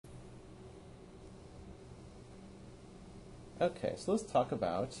Okay, so let's talk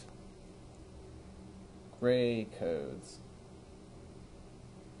about gray codes.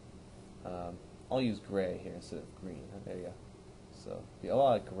 I'll use gray here instead of green. Oh, there you go. So be a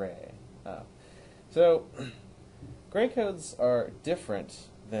lot of gray. So gray codes are different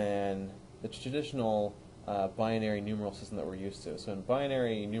than the traditional binary numeral system that we're used to. So in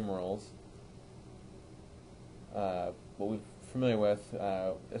binary numerals, what we're familiar with,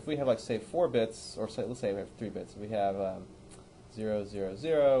 if we have, like, say, 4 bits, or say, let's say we have 3 bits, we have 0, 0,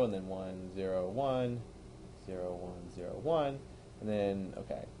 0, and then 1, 0, 1, 0, 1, 0, 1, and then,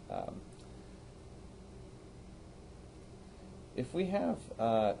 okay, if we have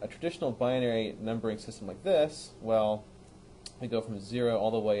a traditional binary numbering system like this, well, we go from 0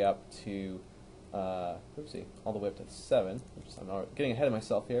 all the way up to, oopsie, all the way up to 7. Oops, I'm getting ahead of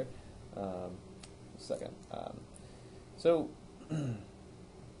myself here. A second. So, that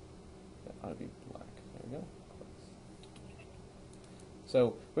ought to be black. There we go.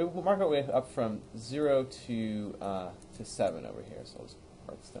 So we'll mark our way up from 0 to 7 over here. So let's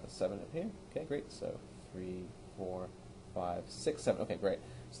mark this down to 7 up here. Okay, great. So 3, 4, 5, 6, 7. Okay, great.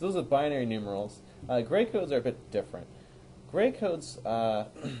 So those are binary numerals. Gray codes are a bit different. Gray codes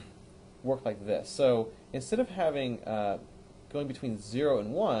work like this. So instead of having going between 0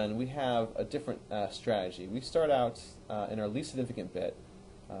 and 1, we have a different strategy. We start out in our least significant bit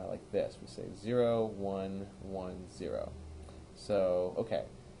like this. We say 0, 1, 1, 0. So, okay.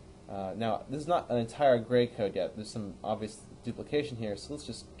 Now, this is not an entire gray code yet. There's some obvious duplication here, so let's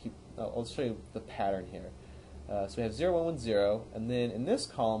just keep, I'll show you the pattern here. So we have 0, 1, 1, 0, and then in this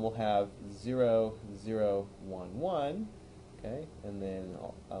column we'll have 0, 0, 1, 1, okay, and then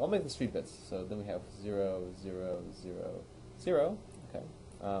I'll make this 3 bits. So then we have 0, 0, 0, 0, okay.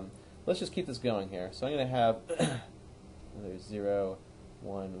 Let's just keep this going here. So I'm going to have another 0,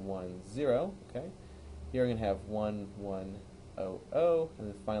 1, 1, 0, okay. Here I'm going to have 1, 1, 0, 0, and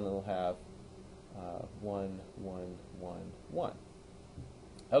then finally we'll have 1, 1, 1, 1.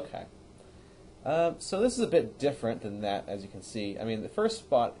 Okay. So this is a bit different than that, as you can see. I mean, the first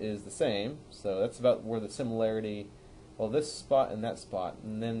spot is the same, so that's about where the similarity, well, this spot and that spot,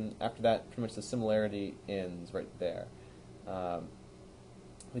 and then after that, pretty much the similarity ends right there.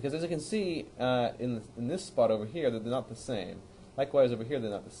 Because as you can see, in this spot over here, they're not the same. Likewise, over here,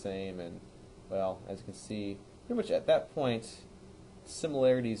 they're not the same, and, well, as you can see, pretty much at that point,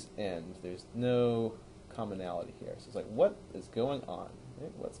 similarities end. There's no commonality here. So it's like, what is going on?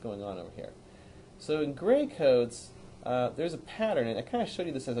 Right? What's going on over here? So in gray codes, there's a pattern, and I kind of showed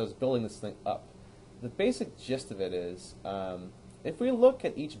you this as I was building this thing up. The basic gist of it is, if we look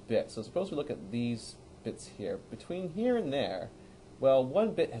at each bit, so suppose we look at these bits here, between here and there, well,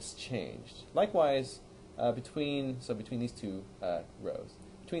 1 bit has changed. Likewise, between these 2 rows.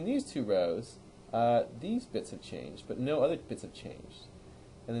 Between these 2 rows, these bits have changed, but no other bits have changed.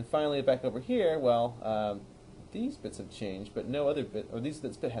 And then finally, back over here, well, these bits have changed, but no other bit, or this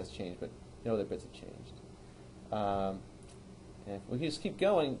bit has changed, but no other bits have changed. And if we just keep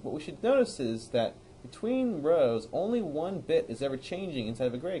going, what we should notice is that between rows, only 1 bit is ever changing inside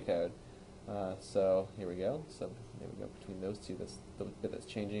of a gray code. So here we go. So there we go. Between those 2, that's the bit that's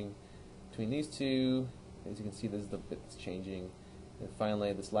changing. Between these 2, as you can see, this is the bit that's changing. And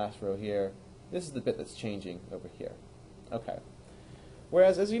finally, this last row here, this is the bit that's changing over here. Okay.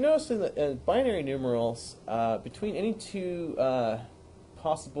 Whereas, as you notice in binary numerals, between any 2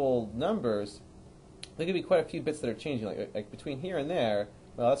 possible numbers, there could be quite a few bits that are changing. Like between here and there,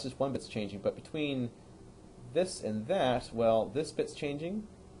 well, that's just 1 bit's changing. But between this and that, well, this bit's changing,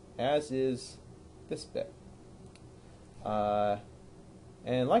 as is this bit.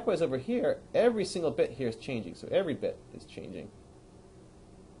 And likewise over here, every single bit here is changing. So every bit is changing.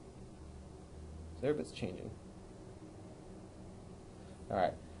 So every bit's changing.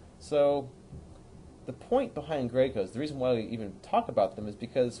 Alright, so the point behind gray codes, the reason why we even talk about them is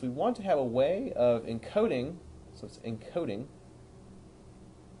because we want to have a way of encoding, so it's encoding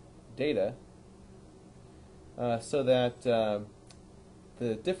data, so that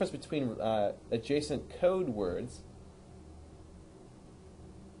the difference between adjacent code words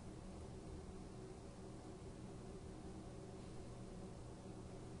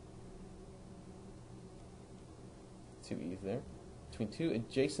two E's there. Between 2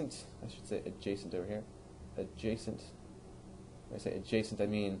 adjacent, I should say adjacent over here, adjacent, when I say adjacent I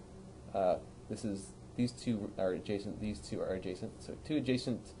mean these 2 are adjacent, these 2 are adjacent, so 2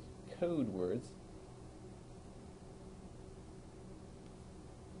 adjacent code words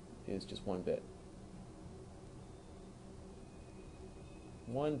is just 1 bit.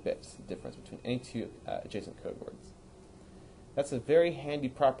 1 bit's the difference between any 2 adjacent code words. That's a very handy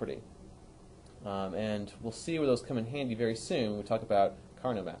property. And we'll see where those come in handy very soon when we talk about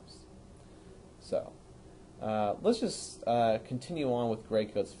Karnaugh maps. So let's just continue on with gray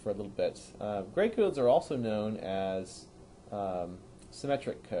codes for a little bit. Gray codes are also known as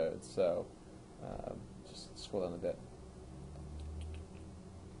symmetric codes. So just scroll down a bit.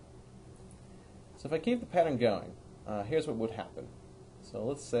 So if I keep the pattern going, here's what would happen. So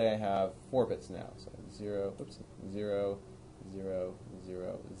let's say I have 4 bits now. So 0, 0, 0,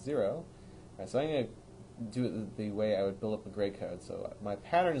 0, 0. Right, so I'm going to do it the way I would build up a gray code. So my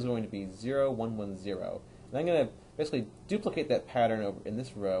pattern is going to be 0, 1, 1, 0. And I'm going to basically duplicate that pattern over in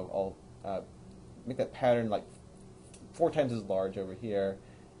this row. I'll make that pattern like 4 times as large over here,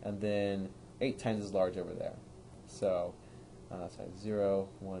 and then 8 times as large over there. So, 0,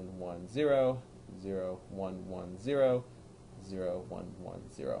 1, 1, 0, 0, 1, 1, 0, 0, 1, 1,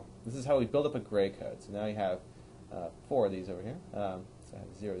 0. This is how we build up a gray code. So now you have 4 of these over here. So I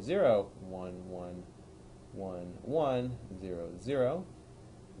have 0, 0, 1, 1, 1, 1, 0, 0.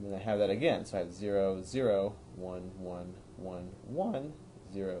 And then I have that again. So I have 0, 0, 1, 1, 1, 1,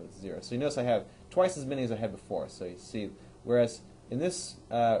 0, 0. So you notice I have twice as many as I had before. So you see, whereas in this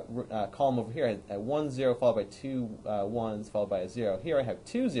column over here, I had 1 0 followed by 2 1s followed by a 0. Here I have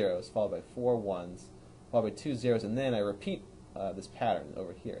 2 zeros followed by 4 1s followed by 2 zeros, and then I repeat this pattern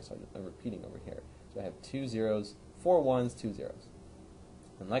over here. So I'm repeating over here. So I have 2 zeros, 4 1s, 2 zeros.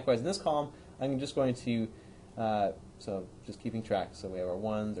 And likewise in this column, I'm just going to, so just keeping track. So we have our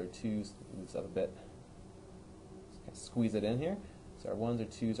 1s, our 2s, move this up a bit. Just kind of squeeze it in here. So our 1s, our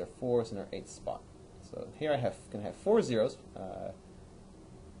 2s, our 4s, and our 8th spot. So here I going to have 4 zeros,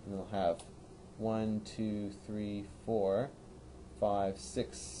 and I'll have 1, 2, 3, 4, 5,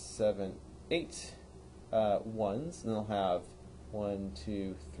 6, 7, 8 1s, and then I'll have 1,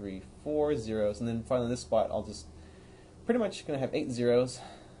 2, 3, 4 zeros, and then finally in this spot I'll just pretty much going to have 8 zeros.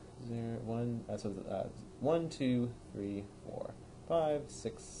 1, 2, 3, 4, 5,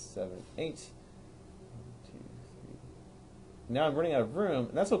 6, 7, 8. 1, 2, 3. Now I'm running out of room,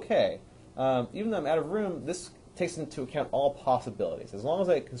 and that's okay. Even though I'm out of room, this takes into account all possibilities. As long as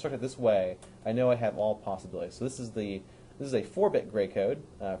I construct it this way, I know I have all possibilities. So this is a 4-bit gray code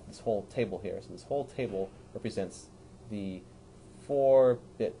for this whole table here. So this whole table represents the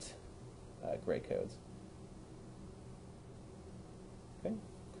 4-bit gray codes. Okay,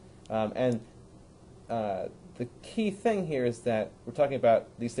 and the key thing here is that we're talking about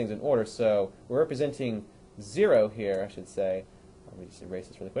these things in order. So we're representing 0 here, I should say. Let me just erase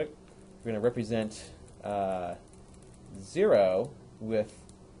this really quick. We're going to represent 0 with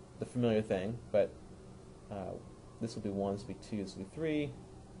the familiar thing, but this will be 1, this will be 2, this will be 3,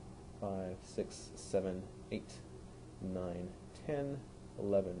 5, 6, 7, 8, 9, 10,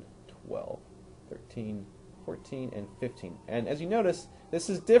 11, 12, 13, 14, and 15. And as you notice, this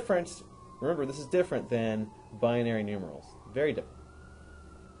is different. Remember, this is different than binary numerals. Very different.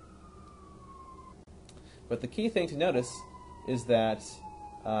 But the key thing to notice is that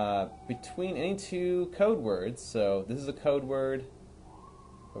between any 2 code words, so this is a code word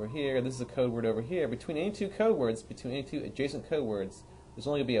over here, this is a code word over here, between any 2 code words, between any 2 adjacent code words, there's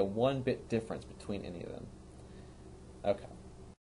only going to be a 1-bit difference between any of them. Okay.